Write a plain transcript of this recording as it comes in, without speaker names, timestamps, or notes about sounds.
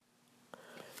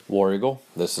War Eagle.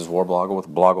 This is War Blogle with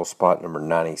BlogleSpot number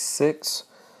 96.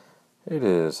 It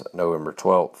is November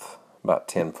 12th, about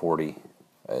 10:40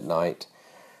 at night,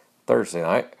 Thursday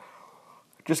night.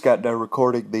 Just got done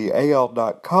recording the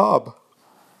AL.com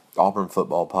Auburn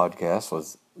football podcast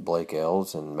with Blake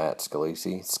Ells and Matt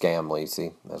Scalisi, Scam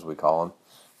Lisi, as we call him.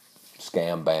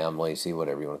 Scam Bam Lisi,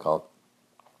 whatever you want to call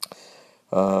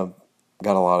him.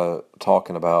 Got a lot of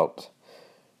talking about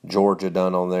Georgia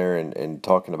done on there and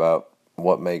talking about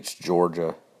what makes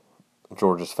Georgia's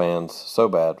fans so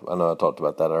bad. I know I talked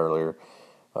about that earlier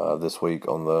this week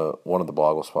on one of the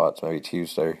Blogle spots,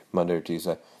 maybe Monday or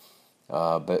Tuesday.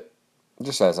 But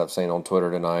just as I've seen on Twitter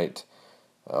tonight,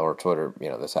 or Twitter,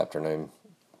 this afternoon,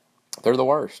 they're the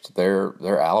worst. They're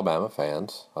Alabama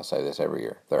fans. I say this every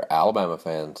year. They're Alabama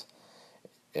fans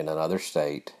in another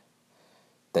state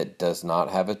that does not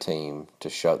have a team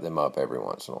to shut them up every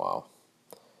once in a while.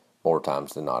 More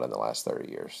times than not in the last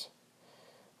 30 years.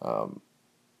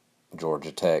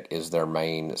 Georgia Tech is their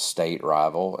main state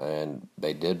rival, and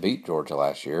they did beat Georgia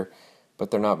last year,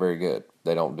 but they're not very good.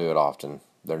 They don't do it often.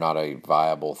 They're not a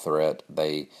viable threat.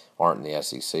 They aren't in the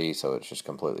SEC, so it's just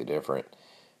completely different.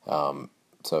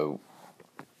 So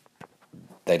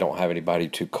they don't have anybody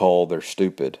to call they're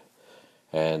stupid,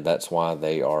 and that's why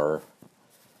they are,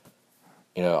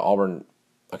 Auburn.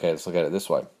 Okay, let's look at it this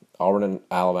way. Auburn and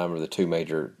Alabama are the two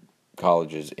major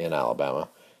colleges in Alabama.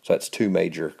 So that's two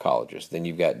major colleges. Then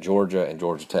you've got Georgia and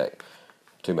Georgia Tech,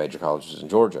 two major colleges in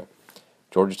Georgia.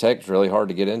 Georgia Tech is really hard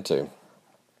to get into.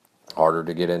 Harder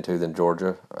to get into than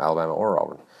Georgia, Alabama, or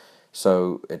Auburn.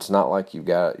 So it's not like you're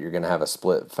going to have a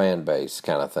split fan base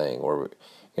kind of thing. Where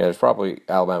there's probably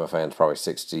Alabama fans, probably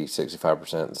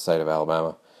 65% in the state of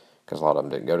Alabama, because a lot of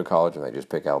them didn't go to college and they just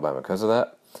pick Alabama because of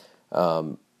that.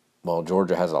 Well,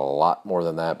 Georgia has a lot more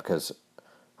than that, because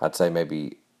I'd say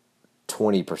maybe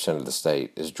 20% of the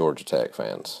state is Georgia Tech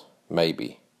fans,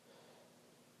 maybe.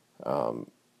 The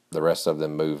rest of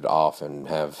them moved off and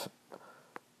have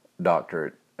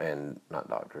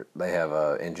they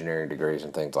have engineering degrees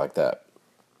and things like that,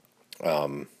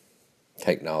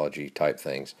 technology type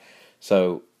things.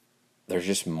 So there's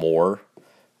just more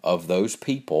of those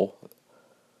people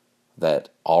that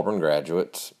Auburn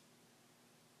graduates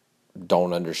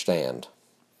don't understand.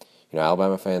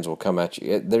 Alabama fans will come at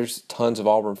you. There's tons of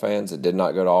Auburn fans that did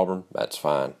not go to Auburn. That's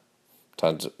fine.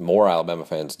 More Alabama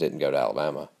fans didn't go to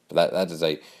Alabama. But that is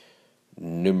a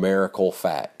numerical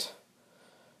fact.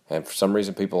 And for some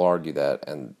reason, people argue that,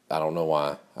 and I don't know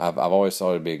why. I've always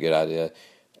thought it'd be a good idea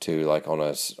to, like, on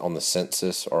the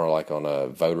census or like on a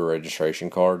voter registration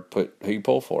card, put who you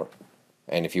pull for,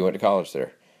 and if you went to college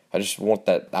there. I just want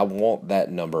that. I want that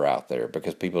number out there,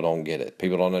 because people don't get it.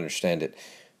 People don't understand it.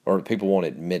 Or people won't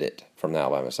admit it from the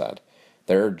Alabama side.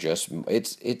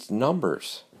 It's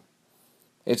numbers.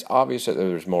 It's obvious that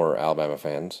there's more Alabama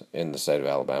fans in the state of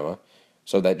Alabama,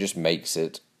 so that just makes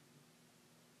it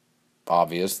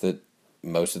obvious that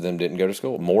most of them didn't go to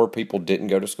school. More people didn't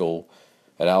go to school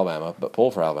at Alabama, but pull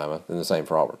for Alabama, than the same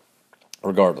for Auburn.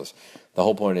 Regardless, the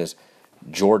whole point is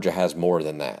Georgia has more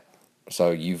than that. So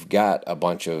you've got a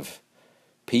bunch of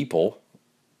people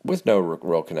with no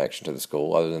real connection to the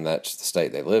school, other than that's the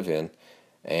state they live in,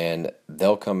 and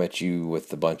they'll come at you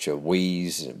with a bunch of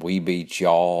we beat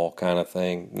y'all kind of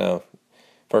thing. No,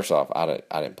 first off, I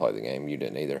didn't play the game. You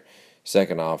didn't either.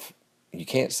 Second off, you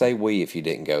can't say we if you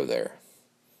didn't go there.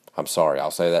 I'm sorry,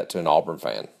 I'll say that to an Auburn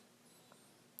fan.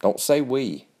 Don't say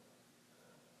we.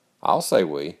 I'll say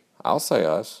we. I'll say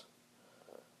us.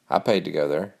 I paid to go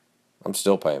there. I'm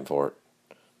still paying for it.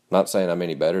 Not saying I'm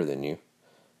any better than you.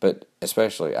 But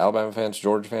especially Alabama fans,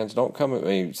 Georgia fans, don't come at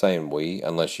me saying we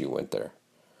unless you went there.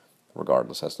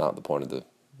 Regardless, that's not the point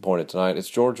of tonight. It's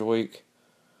Georgia week.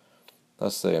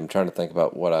 Let's see. I'm trying to think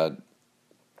about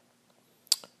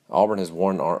Auburn has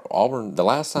worn the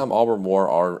last time Auburn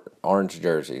wore orange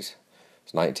jerseys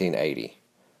was 1980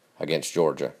 against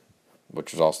Georgia,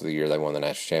 which was also the year they won the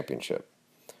national championship.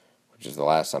 Which is the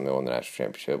last time they won the national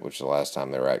championship, which is the last time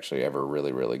they were actually ever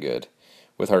really, really good.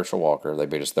 With Herschel Walker, they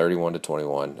beat us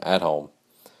 31-21 at home.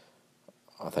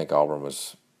 I think Auburn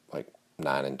was like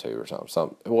 9-2 or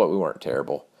something. Well, we weren't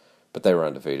terrible, but they were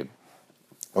undefeated.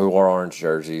 We wore orange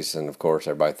jerseys, and of course,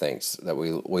 everybody thinks that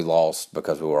we lost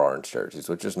because we wore orange jerseys,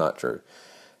 which is not true.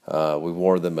 We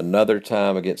wore them another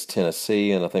time against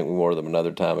Tennessee, and I think we wore them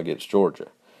another time against Georgia,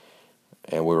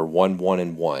 and we were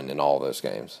 1-1-1 in all those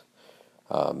games.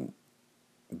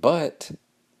 But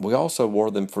we also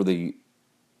wore them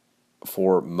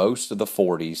for most of the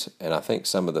 40s, and I think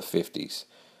some of the 50s.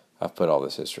 I've put all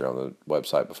this history on the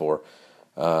website before.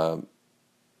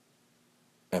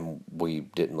 And we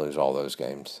didn't lose all those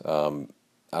games. I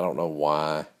don't know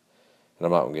why. and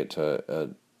I'm not going to get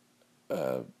to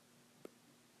a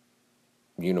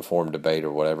uniform debate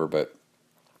or whatever, but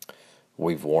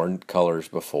we've worn colors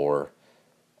before.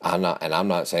 I'm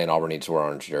not saying Auburn needs to wear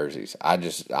orange jerseys.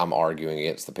 I'm arguing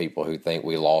against the people who think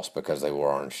we lost because they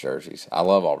wore orange jerseys. I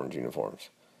love Auburn's uniforms.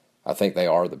 I think they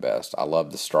are the best. I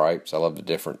love the stripes. I love the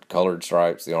different colored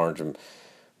stripes, the orange and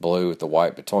blue with the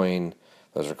white between.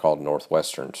 Those are called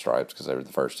Northwestern stripes because they were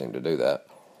the first team to do that.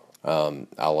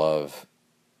 I love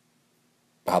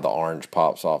how the orange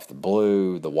pops off the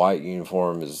blue. The white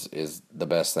uniform is the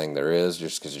best thing there is,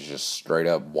 just because it's just straight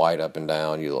up white up and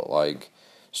down. You look like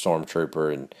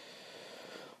Stormtrooper and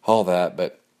all that.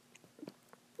 But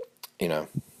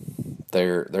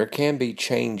there can be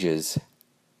changes.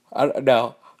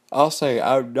 Now I'll say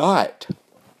I'm not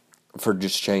for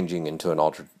just changing into an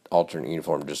alternate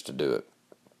uniform just to do it.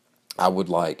 I would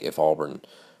like if Auburn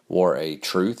wore a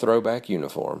true throwback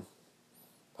uniform,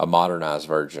 a modernized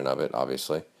version of it,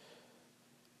 obviously,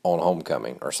 on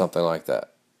homecoming or something like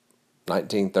that.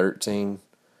 1913,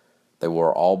 they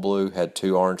wore all blue, had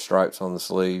 2 orange stripes on the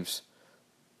sleeves.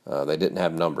 They didn't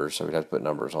have numbers, so we'd have to put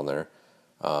numbers on there.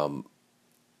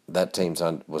 That team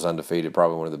was undefeated,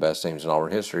 probably one of the best teams in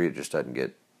Auburn history. It just doesn't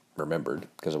get remembered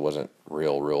because it wasn't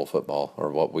real football,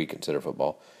 or what we consider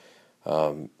football.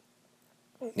 Auburn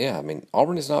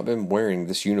has not been wearing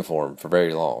this uniform for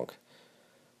very long.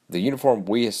 The uniform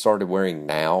we started wearing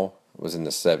now was in the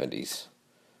 70s.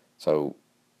 So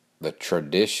the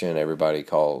tradition everybody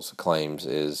claims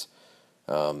is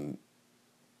not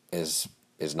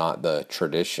the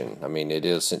tradition. I mean, it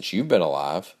is since you've been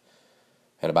alive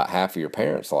and about half of your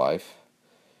parents' life.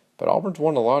 But Auburn's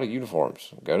worn a lot of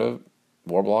uniforms. Go to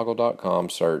BlogleSpot.com,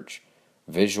 search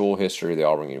visual history of the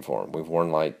Auburn uniform. We've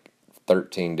worn like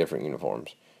 13 different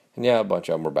uniforms. And yeah, a bunch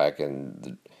of them were back in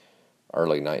the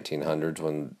early 1900s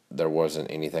when there wasn't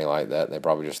anything like that. They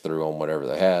probably just threw on whatever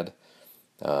they had.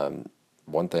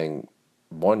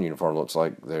 One uniform looks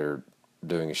like they're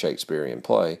doing a Shakespearean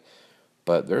play,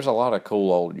 but there's a lot of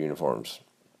cool old uniforms.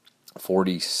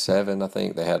 47, I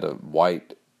think, they had it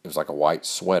was like a white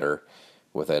sweater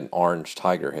with an orange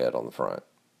tiger head on the front.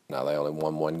 Now, they only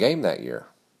won one game that year.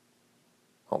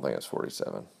 I don't think it's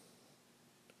 47.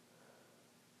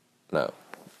 No.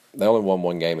 They only won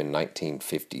one game in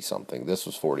 1950-something. This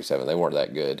was 47. They weren't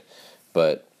that good.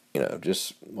 But,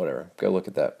 just whatever. Go look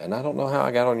at that. And I don't know how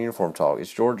I got on Uniform Talk.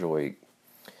 It's Georgia week.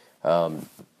 I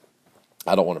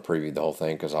don't want to preview the whole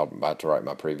thing because I'm about to write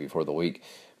my preview for the week.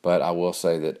 But I will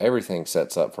say that everything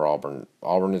sets up for Auburn.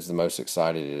 Auburn is the most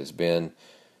excited it has been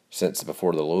since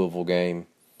before the Louisville game.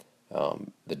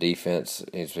 The defense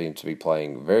seems to be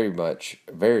playing very much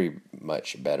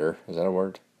better. Is that a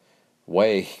word?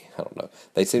 I don't know.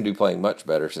 They seem to be playing much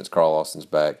better since Carl Austin's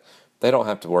back. They don't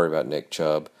have to worry about Nick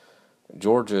Chubb.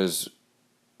 Georgia's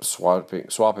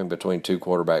swapping between 2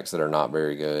 quarterbacks that are not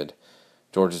very good.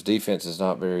 Georgia's defense is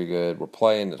not very good. We're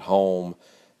playing at home.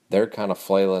 They're kind of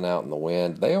flailing out in the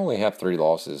wind. They only have 3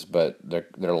 losses, but their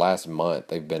last month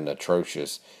they've been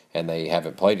atrocious, and they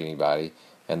haven't played anybody.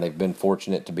 And they've been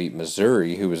fortunate to beat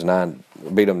Missouri, who was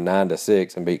beat them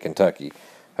 9-6, and beat Kentucky.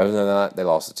 Other than that, they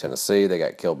lost to Tennessee. They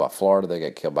got killed by Florida. They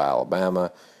got killed by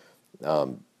Alabama.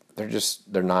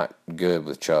 They're not good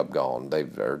with Chubb gone.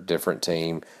 They're a different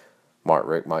team. Mark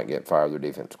Richt might get fired. Their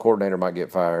defensive coordinator might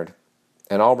get fired.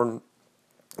 And Auburn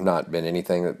not been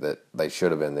anything that they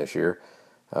should have been this year,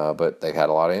 but they've had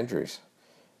a lot of injuries.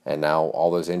 And now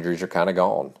all those injuries are kind of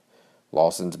gone.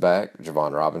 Lawson's back.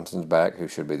 Javon Robinson's back, who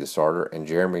should be the starter. And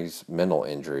Jeremy's mental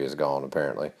injury is gone,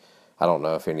 apparently. I don't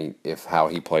know if how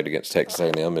he played against Texas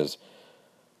A&M is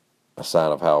a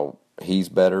sign of how he's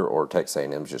better or Texas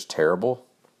A&M's just terrible.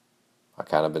 I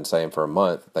kind of been saying for a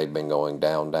month they've been going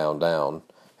down,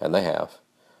 and they have.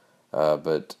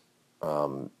 But I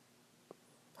don't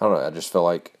know. I just feel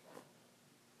like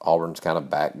Auburn's kind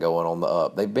of back going on the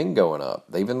up. They've been going up.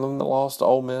 Even when they lost to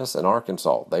Ole Miss and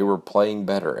Arkansas, they were playing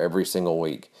better every single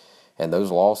week. And those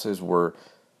losses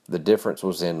the difference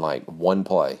was in like one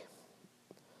play.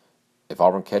 If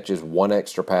Auburn catches one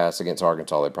extra pass against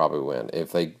Arkansas, they probably win.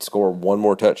 If they score one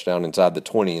more touchdown inside the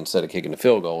 20 instead of kicking the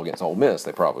field goal against Ole Miss,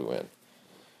 they probably win.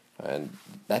 And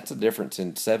that's a difference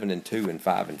in 7-2 and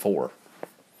 5-4.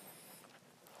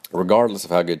 Regardless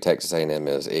of how good Texas A&M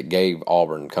is, it gave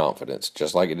Auburn confidence,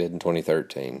 just like it did in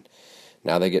 2013.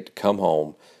 Now they get to come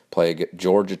home, play a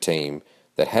Georgia team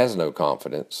that has no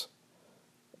confidence.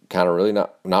 Kind of really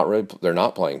not really. They're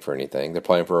not playing for anything. They're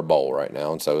playing for a bowl right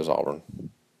now, and so is Auburn.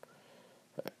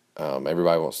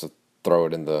 Everybody wants to throw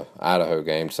it in the Idaho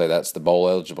game, say that's the bowl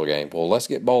eligible game. Well, let's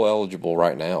get bowl eligible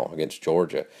right now against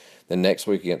Georgia. Then next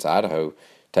week against Idaho,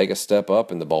 take a step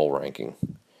up in the bowl ranking.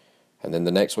 And then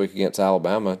the next week against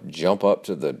Alabama, jump up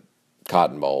to the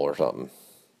Cotton Bowl or something.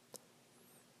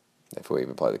 If we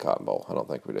even play the Cotton Bowl. I don't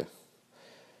think we do.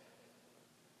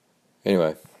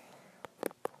 Anyway,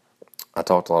 I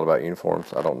talked a lot about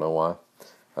uniforms. I don't know why.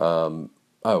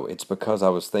 It's because I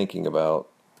was thinking about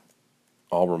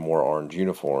Auburn wore orange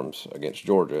uniforms against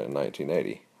Georgia in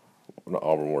 1980.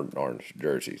 Auburn wore orange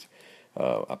jerseys.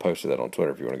 I posted that on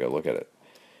Twitter if you want to go look at it.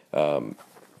 But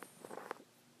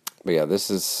yeah,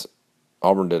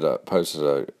 Auburn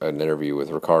posted an interview with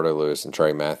Ricardo Lewis and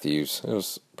Trey Matthews. It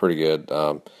was pretty good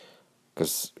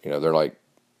because they're like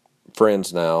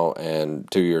friends now, and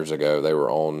 2 years ago they were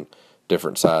on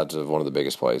different sides of one of the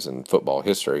biggest plays in football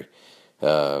history.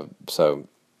 So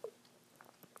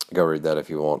go read that if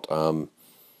you want.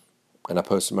 And I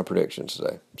posted my predictions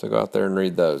today, so go out there and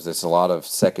read those. It's a lot of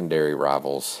secondary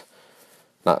rivals.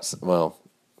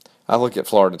 I look at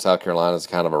Florida and South Carolina as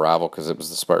kind of a rival because it was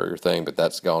the Spurrier thing, but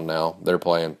that's gone now. They're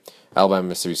playing Alabama,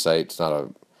 Mississippi State.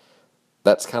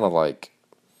 That's kind of like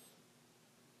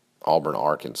Auburn,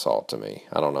 Arkansas to me.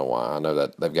 I don't know why. I know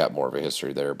that they've got more of a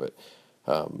history there, but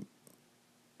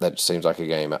that seems like a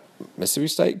game Mississippi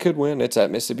State could win. It's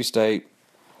at Mississippi State.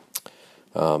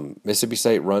 Mississippi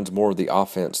State runs more of the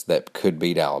offense that could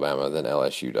beat Alabama than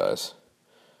LSU does.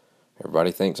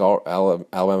 Everybody thinks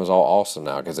Alabama's all awesome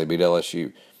now because they beat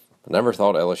LSU. I never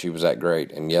thought LSU was that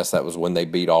great. And yes, that was when they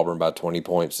beat Auburn by 20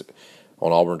 points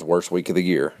on Auburn's worst week of the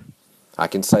year. I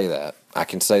can say that. I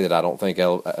don't think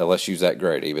LSU's that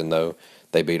great, even though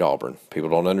they beat Auburn. People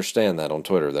don't understand that on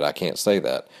Twitter, that I can't say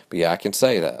that. But yeah, I can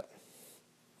say that.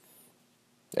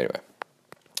 Anyway.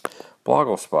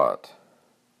 BlogleSpot.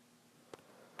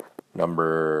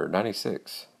 Number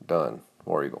 96. Done.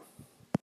 War Eagle.